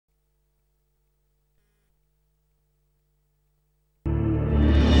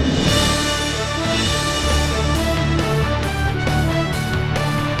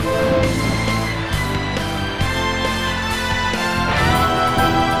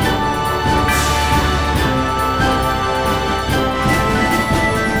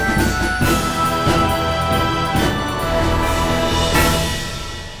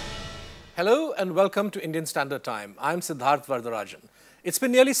and welcome to Indian Standard Time. I'm Siddharth Varadarajan. It's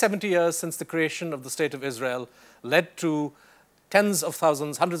been nearly 70 years since the creation of the State of Israel led to tens of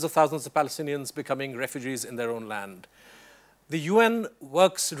thousands, hundreds of thousands of Palestinians becoming refugees in their own land. The UN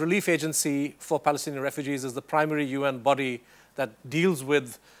Works Relief Agency for Palestinian Refugees is the primary UN body that deals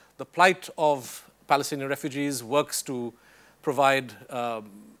with the plight of Palestinian refugees, works to provide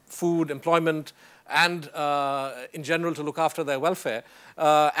food, employment, and in general to look after their welfare,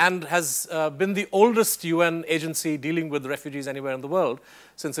 and has been the oldest UN agency dealing with refugees anywhere in the world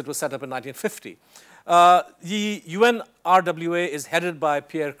since it was set up in 1950. The UNRWA is headed by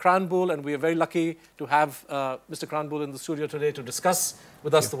Pierre Krahenbuhl, and we are very lucky to have Mr. Krahenbuhl in the studio today to discuss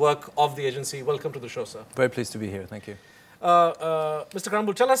with us the work of the agency. Welcome to the show, sir. Very pleased to be here. Thank you. Mr.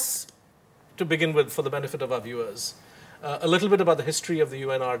 Krahenbuhl, tell us, to begin with, for the benefit of our viewers, a little bit about the history of the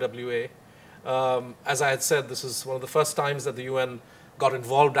UNRWA. As I had said, this is one of the first times that the UN got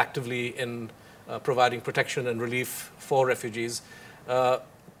involved actively in providing protection and relief for refugees.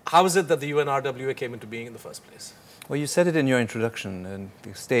 How is it that the UNRWA came into being in the first place? Well, you said it in your introduction, and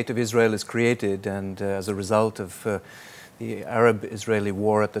the State of Israel is created, and as a result of the Arab-Israeli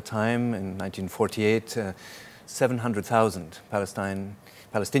war at the time in 1948, 700,000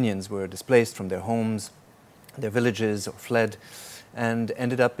 Palestinians were displaced from their homes, their villages, or fled, and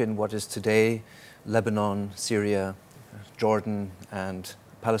ended up in what is today Lebanon, Syria, Jordan, and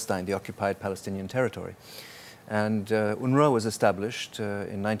Palestine, the occupied Palestinian territory. And UNRWA was established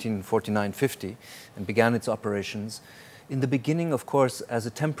in 1949-50 and began its operations in the beginning, of course, as a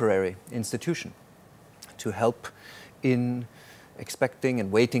temporary institution to help in expecting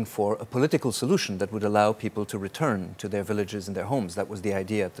and waiting for a political solution that would allow people to return to their villages and their homes. That was the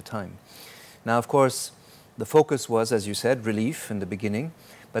idea at the time. Now, of course, the focus was, as you said, relief in the beginning,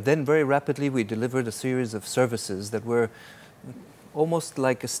 but then very rapidly we delivered a series of services that were almost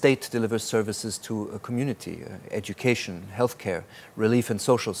like a state delivers services to a community, education, healthcare, relief and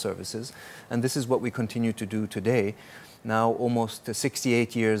social services. And this is what we continue to do today, now almost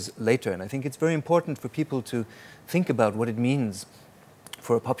 68 years later. And I think it's very important for people to think about what it means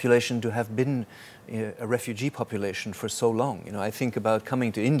for a population to have been a refugee population for so long. You know, I think about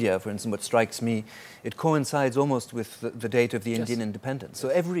coming to India, for instance. What strikes me, it coincides almost with the date of the Indian independence. So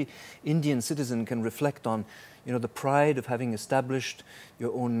every Indian citizen can reflect on, you know, the pride of having established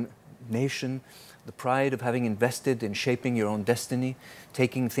your own nation, the pride of having invested in shaping your own destiny,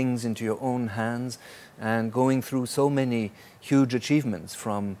 taking things into your own hands, and going through so many huge achievements,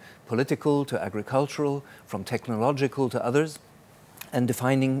 from political to agricultural, from technological to others, and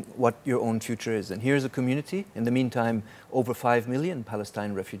defining what your own future is. And here's a community, in the meantime, over 5 million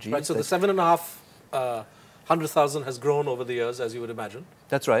Palestine refugees. Right, so the 7,500,000 has grown over the years, as you would imagine.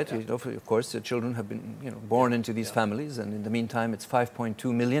 That's right. Yeah. You know, of course, the children have been, you know, born into these families, and in the meantime, it's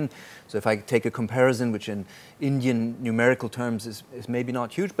 5.2 million. So if I take a comparison, which in Indian numerical terms is maybe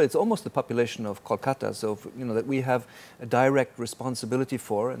not huge, but it's almost the population of Kolkata. So, you know, that we have a direct responsibility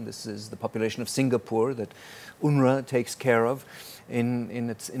for, and this is the population of Singapore that UNRWA takes care of,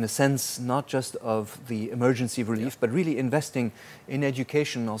 in a sense, not just of the emergency relief, but really investing in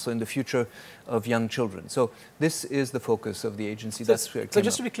education, also in the future of young children. So this is the focus of the agency. So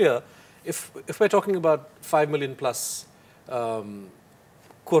just to be clear, if we're talking about 5 million plus,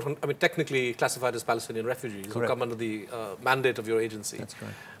 technically classified as Palestinian refugees, correct, who come under the mandate of your agency. That's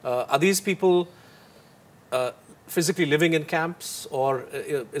correct. Are these people physically living in camps, or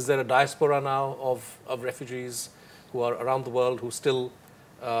is there a diaspora now of refugees who are around the world who still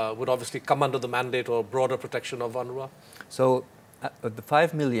would obviously come under the mandate or broader protection of UNRWA? So at the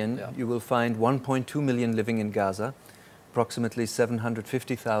 5 million, you will find 1.2 million living in Gaza, approximately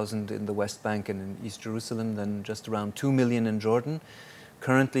 750,000 in the West Bank and in East Jerusalem, then just around 2 million in Jordan,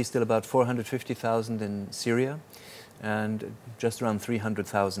 currently still about 450,000 in Syria, and just around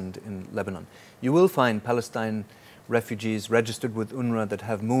 300,000 in Lebanon. You will find Palestine refugees registered with UNRWA that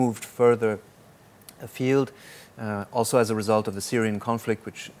have moved further afield, also as a result of the Syrian conflict,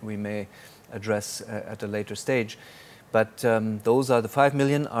 which we may address at a later stage. But those are the 5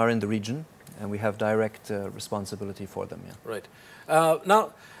 million are in the region, and we have direct responsibility for them. Yeah. Right.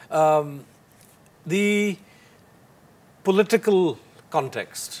 Now, the political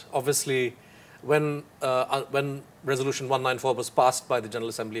context, obviously, when Resolution 194 was passed by the General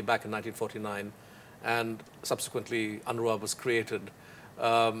Assembly back in 1949, and subsequently UNRWA was created,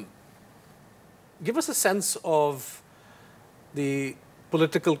 give us a sense of the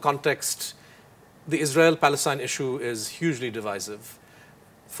political context. The Israel-Palestine issue is hugely divisive.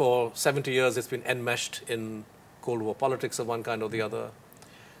 For 70 years, it's been enmeshed in Cold War politics of one kind or the other.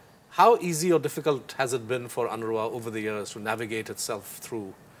 How easy or difficult has it been for UNRWA over the years to navigate itself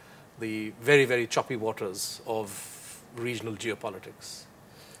through the very, very choppy waters of regional geopolitics?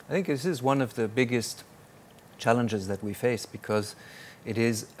 I think this is one of the biggest challenges that we face, because it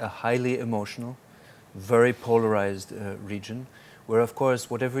is a highly emotional, very polarized region, where of course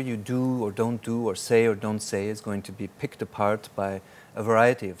whatever you do or don't do or don't say is going to be picked apart by a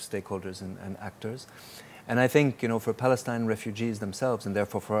variety of stakeholders and actors. And I think, you know, for Palestine refugees themselves, and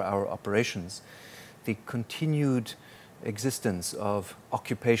therefore for our operations, the continued existence of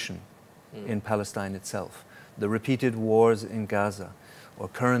occupation in Palestine itself, the repeated wars in Gaza, or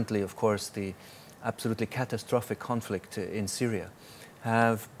currently, of course, the absolutely catastrophic conflict in Syria,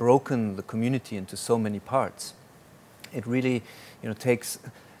 have broken the community into so many parts. It really, you know, takes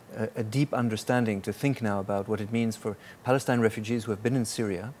a deep understanding to think now about what it means for Palestine refugees who have been in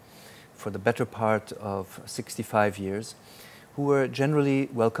Syria for the better part of 65 years, who were generally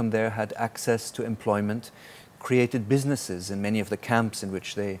welcome there, had access to employment, created businesses in many of the camps in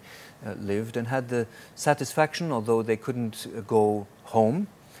which they lived, and had the satisfaction, although they couldn't go home,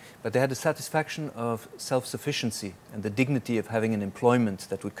 but they had the satisfaction of self-sufficiency and the dignity of having an employment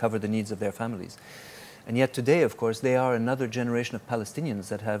that would cover the needs of their families. And yet today, of course, they are another generation of Palestinians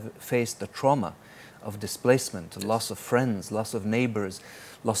that have faced the trauma of displacement, loss of friends, loss of neighbors,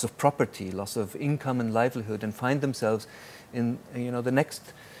 loss of property, loss of income and livelihood, and find themselves in, you know, the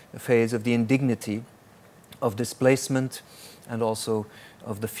next phase of the indignity of displacement and also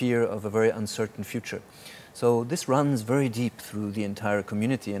of the fear of a very uncertain future. So this runs very deep through the entire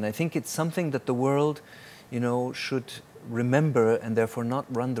community, and I think it's something that the world, you know, should remember and therefore not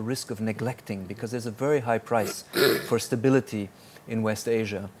run the risk of neglecting, because there's a very high price for stability in West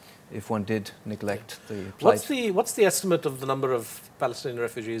Asia if one did neglect the plight. What's the estimate of the number of Palestinian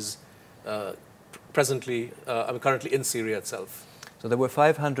refugees currently in Syria itself? So there were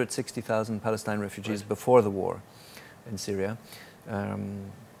 560,000 Palestinian refugees before the war in Syria.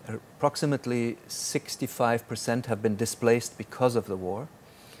 Approximately 65% have been displaced because of the war.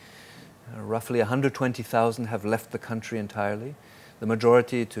 Roughly 120,000 have left the country entirely. The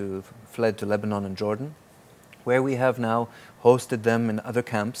majority fled to Lebanon and Jordan, where we have now hosted them in other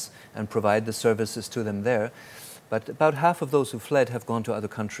camps and provide the services to them there. But about half of those who fled have gone to other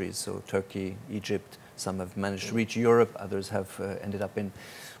countries, so Turkey, Egypt. Some have managed to reach Europe, others have ended up in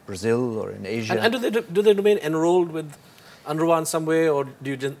Brazil or in Asia. And do they remain enrolled with UNRWA in some way, or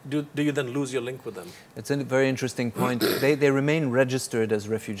do you then lose your link with them? It's a very interesting point. They remain registered as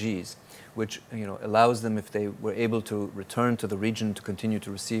refugees, which, you know, allows them, if they were able to return to the region, to continue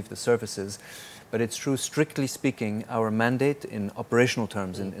to receive the services. But it's true, strictly speaking, our mandate in operational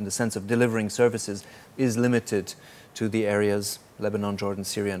terms, in the sense of delivering services, is limited to the areas Lebanon, Jordan,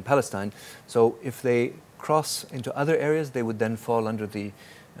 Syria, and Palestine. So if they cross into other areas, they would then fall under the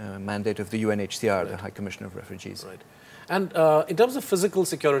mandate of the UNHCR, the High Commissioner of Refugees. Right. And in terms of physical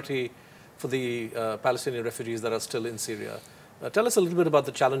security for the Palestinian refugees that are still in Syria, tell us a little bit about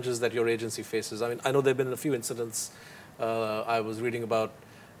the challenges that your agency faces. I mean, I know there have been a few incidents. I was reading about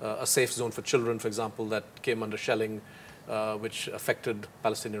a safe zone for children, for example, that came under shelling, which affected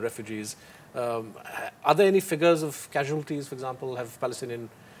Palestinian refugees. Are there any figures of casualties, for example? Have Palestinian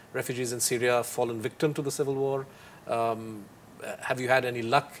refugees in Syria fallen victim to the civil war? Have you had any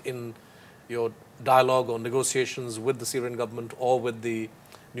luck in your dialogue or negotiations with the Syrian government or with the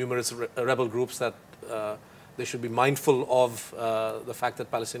numerous rebel groups that they should be mindful of the fact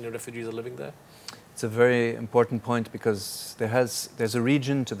that Palestinian refugees are living there? It's a very important point, because there's a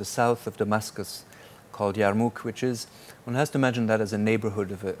region to the south of Damascus called Yarmouk, which is, one has to imagine that as a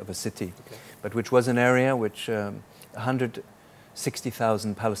neighborhood of a city, but which was an area which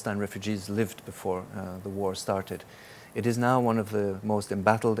 160,000 Palestinian refugees lived before the war started. It is now one of the most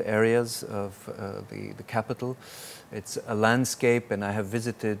embattled areas of the capital. It's a landscape, and I have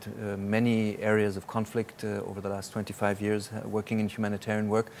visited many areas of conflict over the last 25 years working in humanitarian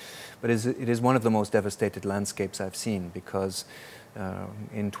work, but it is one of the most devastated landscapes I've seen, because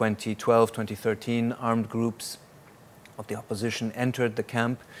in 2012, 2013, armed groups of the opposition entered the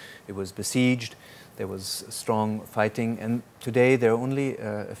camp. It was besieged. There was strong fighting, and today there are only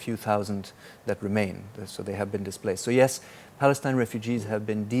a few thousand that remain, so they have been displaced. So yes, Palestinian refugees have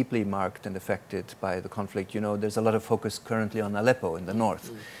been deeply marked and affected by the conflict. You know, there's a lot of focus currently on Aleppo in the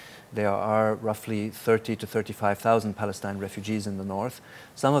north. There are roughly 30 to 35,000 Palestinian refugees in the north.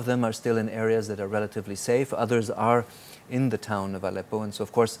 Some of them are still in areas that are relatively safe. Others are in the town of Aleppo. And so,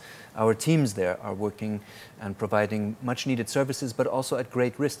 of course, our teams there are working and providing much needed services, but also at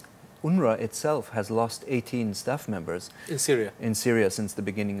great risk. UNRWA itself has lost 18 staff members in Syria since the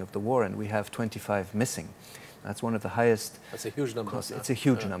beginning of the war, and we have 25 missing. That's one of the highest. That's a huge number. It's a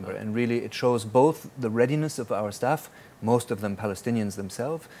huge number, and really it shows both the readiness of our staff, most of them Palestinians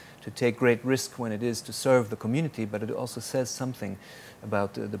themselves, to take great risk when it is to serve the community, but it also says something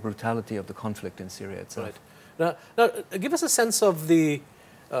about the brutality of the conflict in Syria itself. Right. Now, give us a sense of the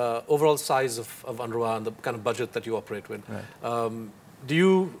overall size of UNRWA and the kind of budget that you operate with. Right. Do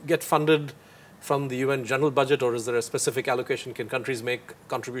you get funded from the UN general budget, or is there a specific allocation? Can countries make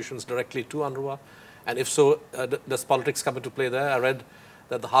contributions directly to UNRWA? And if so, does politics come into play there? I read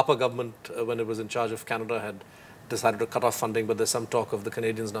that the Harper government, when it was in charge of Canada, had decided to cut off funding, but there's some talk of the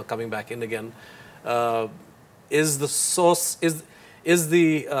Canadians now coming back in again. Is the source, is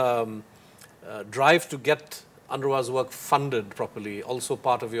the drive to get UNRWA's work funded properly also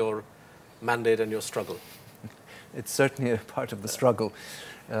part of your mandate and your struggle? It's certainly a part of the struggle.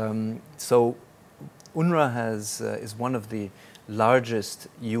 So UNRWA is one of the largest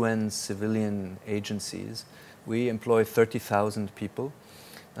UN civilian agencies. We employ 30,000 people.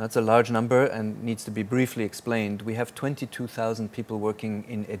 That's a large number and needs to be briefly explained. We have 22,000 people working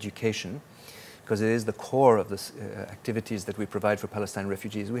in education, because it is the core of the activities that we provide for Palestine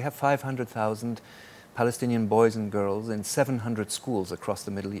refugees. We have 500,000 Palestinian boys and girls in 700 schools across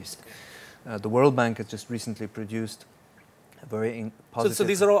the Middle East. The World Bank has just recently produced a very positive... So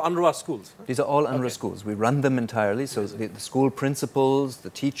these are all UNRWA schools? Huh? These are all UNRWA schools. We run them entirely, so the school principals, the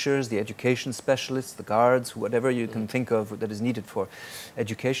teachers, the education specialists, the guards, whatever you can think of that is needed for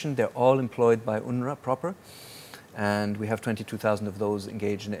education, they're all employed by UNRWA proper. And we have 22,000 of those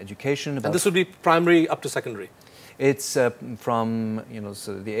engaged in education. And this would be primary up to secondary? It's from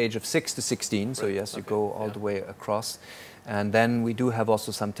so the age of 6 to 16, so yes, you go all the way across. And then we do have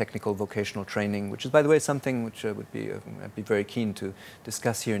also some technical vocational training, which is, by the way, something which I'd be very keen to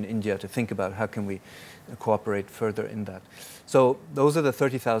discuss here in India, to think about how can we cooperate further in that. So those are the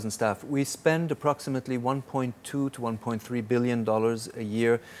 30,000 staff. We spend approximately $1.2 to $1.3 billion a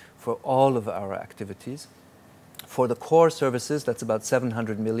year for all of our activities. For the core services, that's about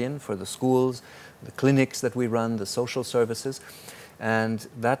 700 million for the schools, the clinics that we run, the social services. And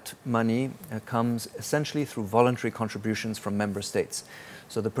that money comes essentially through voluntary contributions from member states.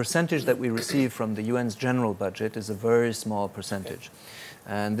 So the percentage that we receive from the UN's general budget is a very small percentage.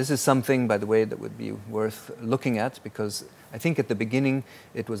 And this is something, by the way, that would be worth looking at, because I think at the beginning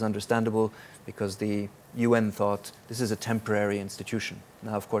it was understandable, because the UN thought this is a temporary institution.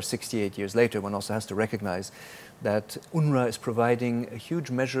 Now, of course, 68 years later, one also has to recognize that UNRWA is providing a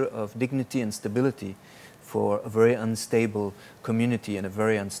huge measure of dignity and stability for a very unstable community in a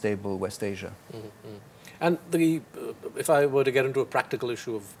very unstable West Asia. Mm-hmm. And if I were to get into a practical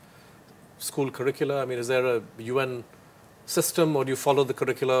issue of school curricula, I mean, is there a UN system, or do you follow the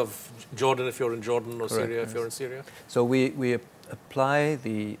curricula of Jordan if you're in Jordan, or Correct, Syria if you're in Syria? So we apply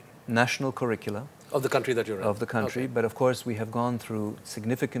the national curricula of the country that you're in? Of the country, but of course we have gone through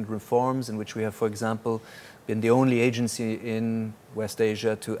significant reforms in which we have, for example, been the only agency in West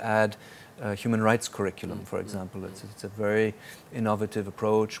Asia to add human rights curriculum, for example. It's a very innovative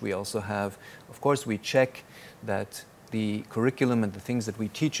approach. We also have, of course, we check that the curriculum and the things that we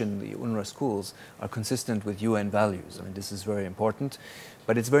teach in the UNRWA schools are consistent with UN values. I mean, this is very important.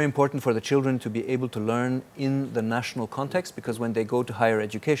 But it's very important for the children to be able to learn in the national context, because when they go to higher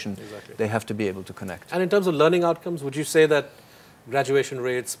education, they have to be able to connect. And in terms of learning outcomes, would you say that graduation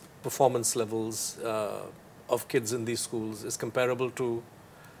rates, performance levels of kids in these schools is comparable to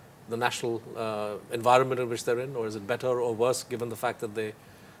the national environment in which they're in, or is it better or worse given the fact that they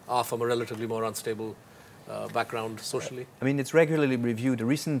are from a relatively more unstable background socially? I mean, it's regularly reviewed. A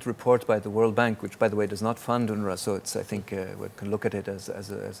recent report by the World Bank, which, by the way, does not fund UNRWA, so it's, I think we can look at it as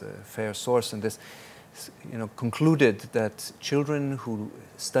a fair source in this, concluded that children who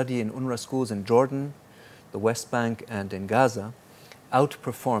study in UNRWA schools in Jordan, the West Bank, and in Gaza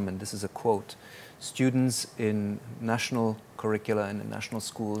outperform, and this is a quote, students in national curricula and in national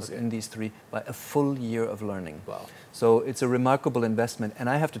schools in these three by a full year of learning. Wow. So it's a remarkable investment. And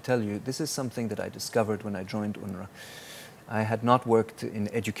I have to tell you, this is something that I discovered when I joined UNRWA. I had not worked in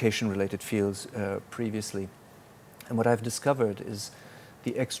education-related fields previously. And what I've discovered is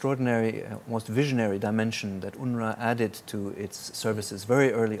the extraordinary, almost visionary dimension that UNRWA added to its services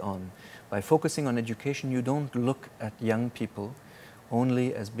very early on. By focusing on education, you don't look at young people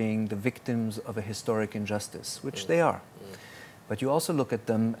only as being the victims of a historic injustice, which they are. But you also look at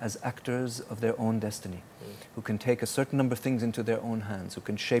them as actors of their own destiny, who can take a certain number of things into their own hands, who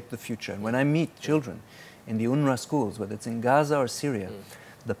can shape the future. And when I meet children in the UNRWA schools, whether it's in Gaza or Syria,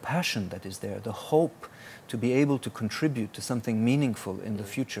 the passion that is there, the hope to be able to contribute to something meaningful in the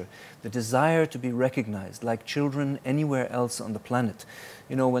future, the desire to be recognized like children anywhere else on the planet.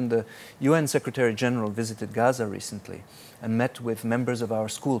 You know, when the UN Secretary General visited Gaza recently and met with members of our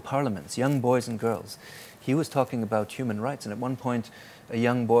school parliaments, young boys and girls, he was talking about human rights. And at one point, a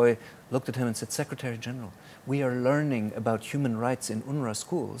young boy looked at him and said, "Secretary General, we are learning about human rights in UNRWA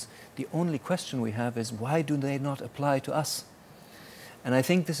schools. The only question we have is, why do they not apply to us?" And I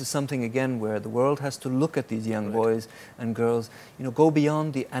think this is something, again, where the world has to look at these young boys and girls, go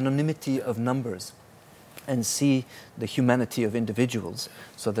beyond the anonymity of numbers and see the humanity of individuals,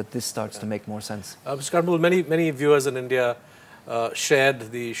 so that this starts to make more sense. Mr. Krahenbuhl, many viewers in India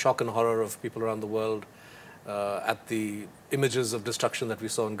shared the shock and horror of people around the world at the images of destruction that we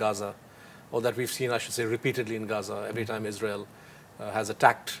saw in Gaza, or that we've seen, I should say, repeatedly in Gaza, every time Israel has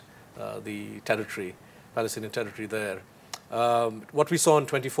attacked the territory, Palestinian territory there. What we saw in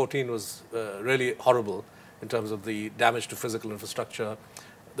 2014 was really horrible in terms of the damage to physical infrastructure.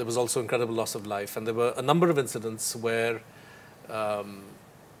 There was also incredible loss of life, and there were a number of incidents where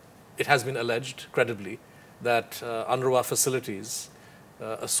it has been alleged, credibly, that UNRWA facilities,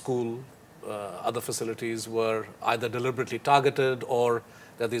 a school, other facilities were either deliberately targeted, or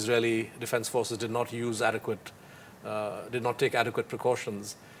that the Israeli Defense Forces did not take adequate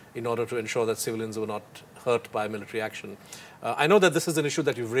precautions in order to ensure that civilians were not hurt by military action. I know that this is an issue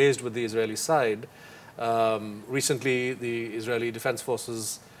that you've raised with the Israeli side. Recently, the Israeli Defense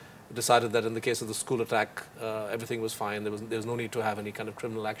Forces decided that in the case of the school attack, everything was fine. There was no need to have any kind of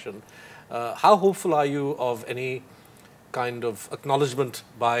criminal action. How hopeful are you of any kind of acknowledgement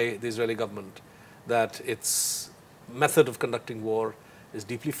by the Israeli government that its method of conducting war is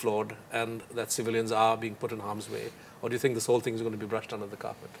deeply flawed and that civilians are being put in harm's way? Or do you think this whole thing is going to be brushed under the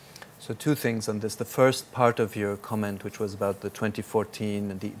carpet? So two things on this. The first part of your comment, which was about the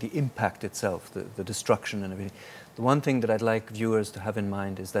 2014 and the impact itself, the destruction and everything. The one thing that I'd like viewers to have in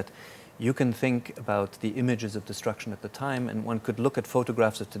mind is that you can think about the images of destruction at the time, and one could look at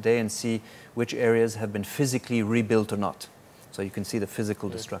photographs of today and see which areas have been physically rebuilt or not. So you can see the physical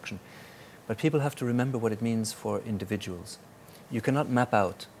destruction. But people have to remember what it means for individuals. You cannot map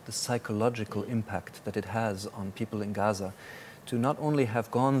out the psychological impact that it has on people in Gaza to not only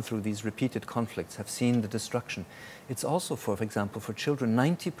have gone through these repeated conflicts, have seen the destruction. It's also, for example, for children.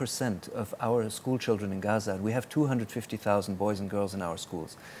 90% of our school children in Gaza, and we have 250,000 boys and girls in our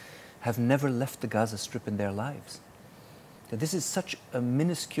schools, have never left the Gaza Strip in their lives. Now, this is such a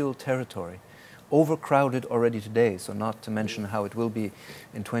minuscule territory, overcrowded already today, so not to mention how it will be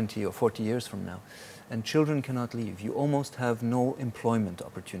in 20 or 40 years from now. And children cannot leave. You almost have no employment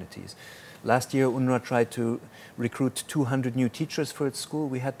opportunities. Last year, UNRWA tried to recruit 200 new teachers for its school.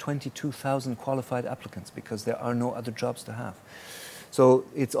 We had 22,000 qualified applicants because there are no other jobs to have. So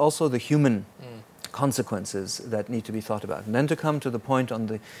it's also the human consequences that need to be thought about. And then to come to the point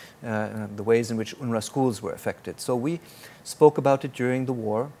on the ways in which UNRWA schools were affected. So we spoke about it during the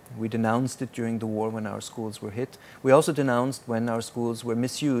war. We denounced it during the war when our schools were hit. We also denounced when our schools were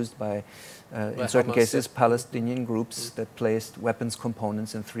misused by in certain cases, Palestinian groups that placed weapons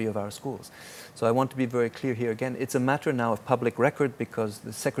components in 3 of our schools. So I want to be very clear here again. It's a matter now of public record because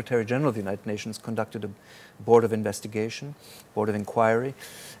the Secretary General of the United Nations conducted a board of investigation, board of inquiry,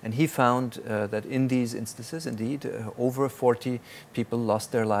 and he found that in these instances, indeed, over 40 people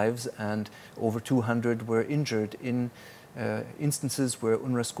lost their lives and over 200 were injured in instances where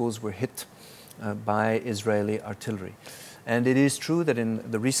UNRWA schools were hit by Israeli artillery. And it is true that in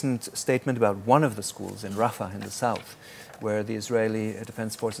the recent statement about one of the schools in Rafah in the south, where the Israeli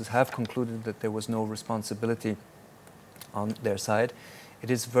Defense Forces have concluded that there was no responsibility on their side, it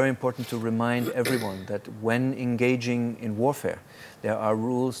is very important to remind everyone that when engaging in warfare, there are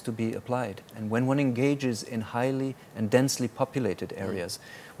rules to be applied. And when one engages in highly and densely populated areas,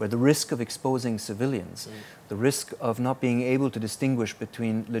 where the risk of exposing civilians, the risk of not being able to distinguish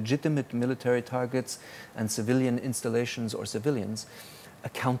between legitimate military targets and civilian installations or civilians,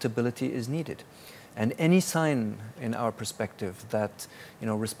 accountability is needed. And any sign in our perspective that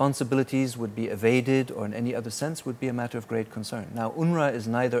responsibilities would be evaded or in any other sense would be a matter of great concern. Now, UNRWA is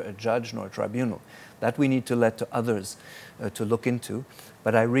neither a judge nor a tribunal. That we need to let to others to look into.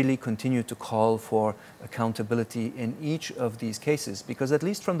 But I really continue to call for accountability in each of these cases, because at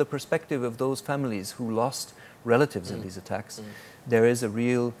least from the perspective of those families who lost relatives in these attacks, there is a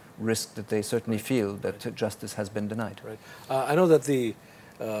real risk that they certainly feel that justice has been denied. Right. I know that the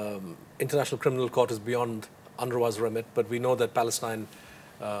International Criminal Court is beyond UNRWA's remit, but we know that Palestine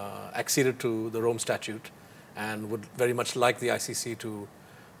acceded to the Rome Statute and would very much like the ICC to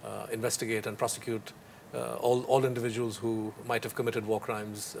investigate and prosecute all individuals who might have committed war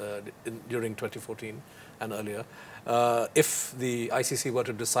crimes during 2014 and earlier. If the ICC were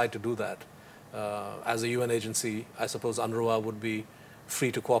to decide to do that, as a UN agency, I suppose UNRWA would be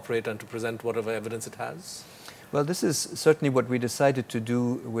free to cooperate and to present whatever evidence it has? Well, this is certainly what we decided to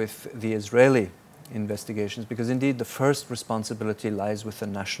do with the Israeli investigations, because indeed the first responsibility lies with the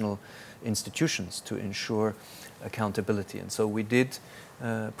national institutions to ensure accountability. And so we did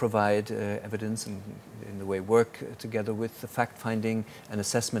provide evidence and in the way work together with the fact-finding and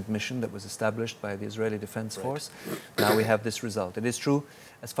assessment mission that was established by the Israeli Defense Force. Now we have this result. It is true,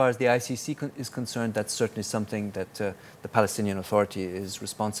 as far as the ICC is concerned, that's certainly something that the Palestinian Authority is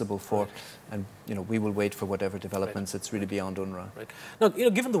responsible for, and we will wait for whatever developments. It's really beyond UNRWA. Right. Now,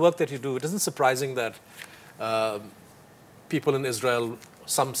 given the work that you do, it isn't surprising that people in Israel,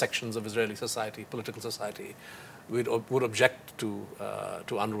 some sections of Israeli society, political society, would object to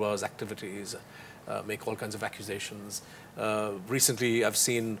UNRWA's activities, make all kinds of accusations. Recently, I've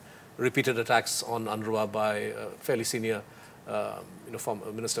seen repeated attacks on UNRWA by fairly senior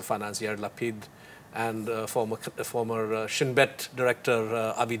former Minister of Finance Yair Lapid and former Shin Bet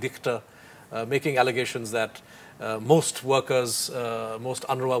director Avi Dichter, making allegations that most workers, most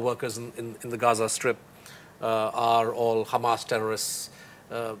UNRWA workers in the Gaza Strip are all Hamas terrorists.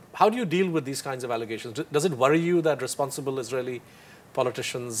 How do you deal with these kinds of allegations? Does it worry you that responsible Israeli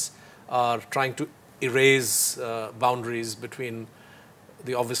politicians are trying to erase boundaries between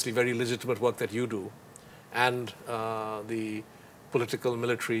the obviously very legitimate work that you do and the political,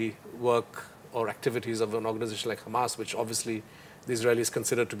 military work or activities of an organization like Hamas, which obviously the Israelis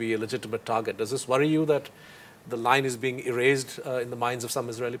consider to be a legitimate target? Does this worry you that the line is being erased in the minds of some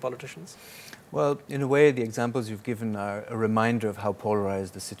Israeli politicians? Well, in a way, the examples you've given are a reminder of how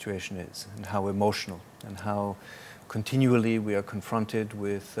polarized the situation is and how emotional and how continually we are confronted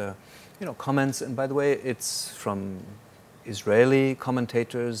with comments. And by the way, it's from Israeli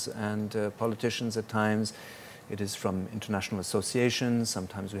commentators and politicians at times. It is from international associations.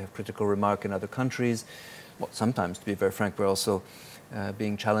 Sometimes we have critical remark in other countries. Well, sometimes, to be very frank, we're also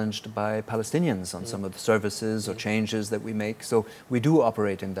being challenged by Palestinians on some of the services or changes that we make. So we do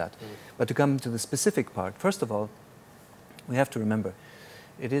operate in that. But to come to the specific part, first of all, we have to remember,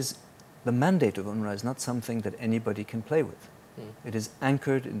 the mandate of UNRWA is not something that anybody can play with. It is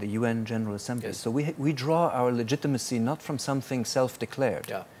anchored in the UN General Assembly. Yes. So we draw our legitimacy not from something self-declared.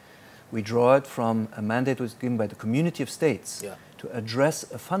 Yeah. We draw it from a mandate that was given by the community of states to address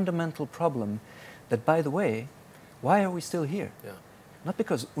a fundamental problem that, by the way, why are we still here? Yeah. Not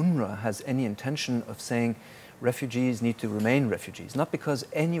because UNRWA has any intention of saying refugees need to remain refugees. Not because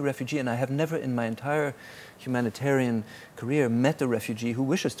any refugee, and I have never in my entire humanitarian career met a refugee who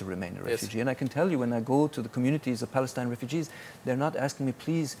wishes to remain a refugee. Yes. And I can tell you, when I go to the communities of Palestine refugees, they're not asking me,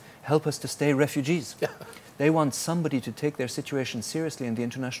 please help us to stay refugees. Yeah. They want somebody to take their situation seriously in the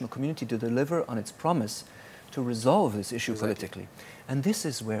international community to deliver on its promise to resolve this issue politically. And this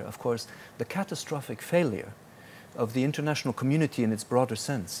is where, of course, the catastrophic failure of the international community in its broader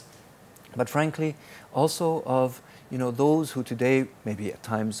sense, but frankly also of those who today maybe at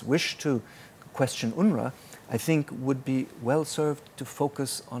times wish to question UNRWA, I think would be well served to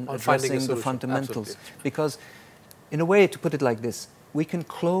focus on addressing the fundamentals. Absolutely. Because in a way, to put it like this, we can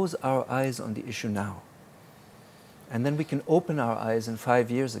close our eyes on the issue now, and then we can open our eyes in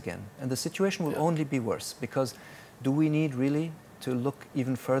 5 years again, and the situation will only be worse. Because do we need really to look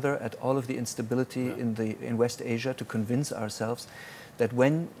even further at all of the instability in West Asia to convince ourselves that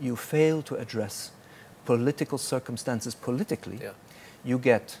when you fail to address political circumstances politically, you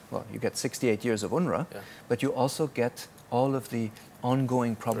get 68 years of UNRWA, but you also get all of the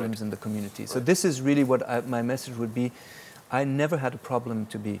ongoing problems in the community. So this is really what my message would be. I never had a problem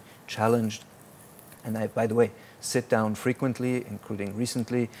to be challenged, and I, by the way, sit down frequently, including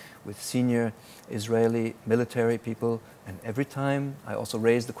recently, with senior Israeli military people, and every time I also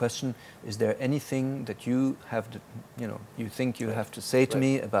raise the question, is there anything that you have to, you think you have to say to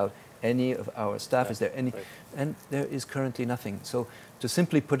me about any of our staff? Is there any? And there is currently nothing. So to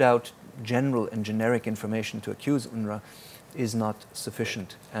simply put out general and generic information to accuse UNRWA is not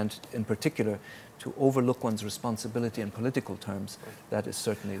sufficient, and in particular, to overlook one's responsibility in political terms, that is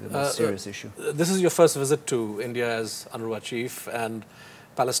certainly the most serious issue. This is your first visit to India as UNRWA chief, and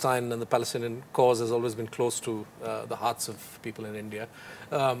Palestine and the Palestinian cause has always been close to the hearts of people in India.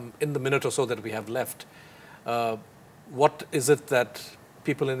 In the minute or so that we have left, what is it that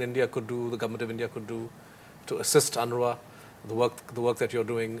people in India could do, the government of India could do, to assist UNRWA, the work that you're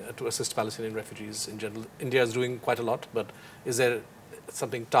doing to assist Palestinian refugees in general? India is doing quite a lot, but is there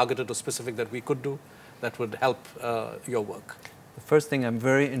something targeted or specific that we could do that would help your work? The first thing, I'm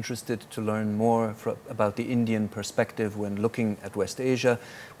very interested to learn more about the Indian perspective when looking at West Asia,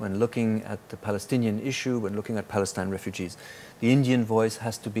 when looking at the Palestinian issue, when looking at Palestine refugees. The Indian voice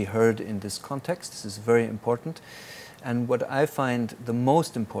has to be heard in this context. This is very important. And what I find the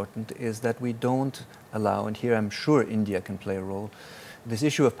most important is that we don't allow, and here I'm sure India can play a role, this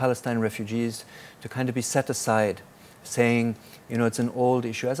issue of Palestine refugees to kind of be set aside, saying, you know, it's an old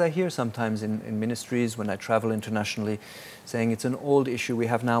issue, as I hear sometimes in ministries when I travel internationally, saying it's an old issue, we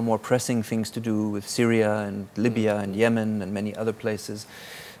have now more pressing things to do with Syria and Libya and Yemen and many other places.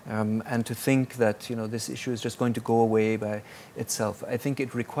 And to think that, you know, this issue is just going to go away by itself. I think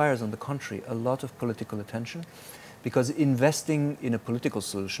it requires, on the contrary, a lot of political attention, because investing in a political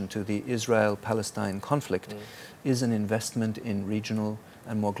solution to the Israel-Palestine conflict is an investment in regional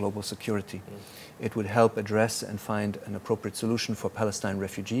and more global security. It would help address and find an appropriate solution for Palestine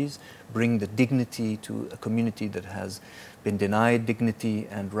refugees, bring the dignity to a community that has been denied dignity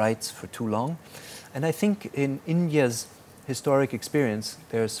and rights for too long. And I think in India's historic experience,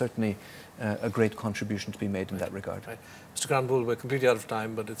 there is certainly a great contribution to be made in that regard. Right. Mr. Krahenbuhl, we're completely out of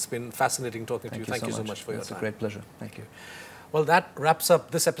time, but it's been fascinating talking to you. Thank you so much for your time. It's a great pleasure. Thank you. Well, that wraps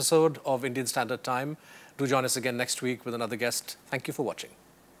up this episode of Indian Standard Time. Do join us again next week with another guest. Thank you for watching.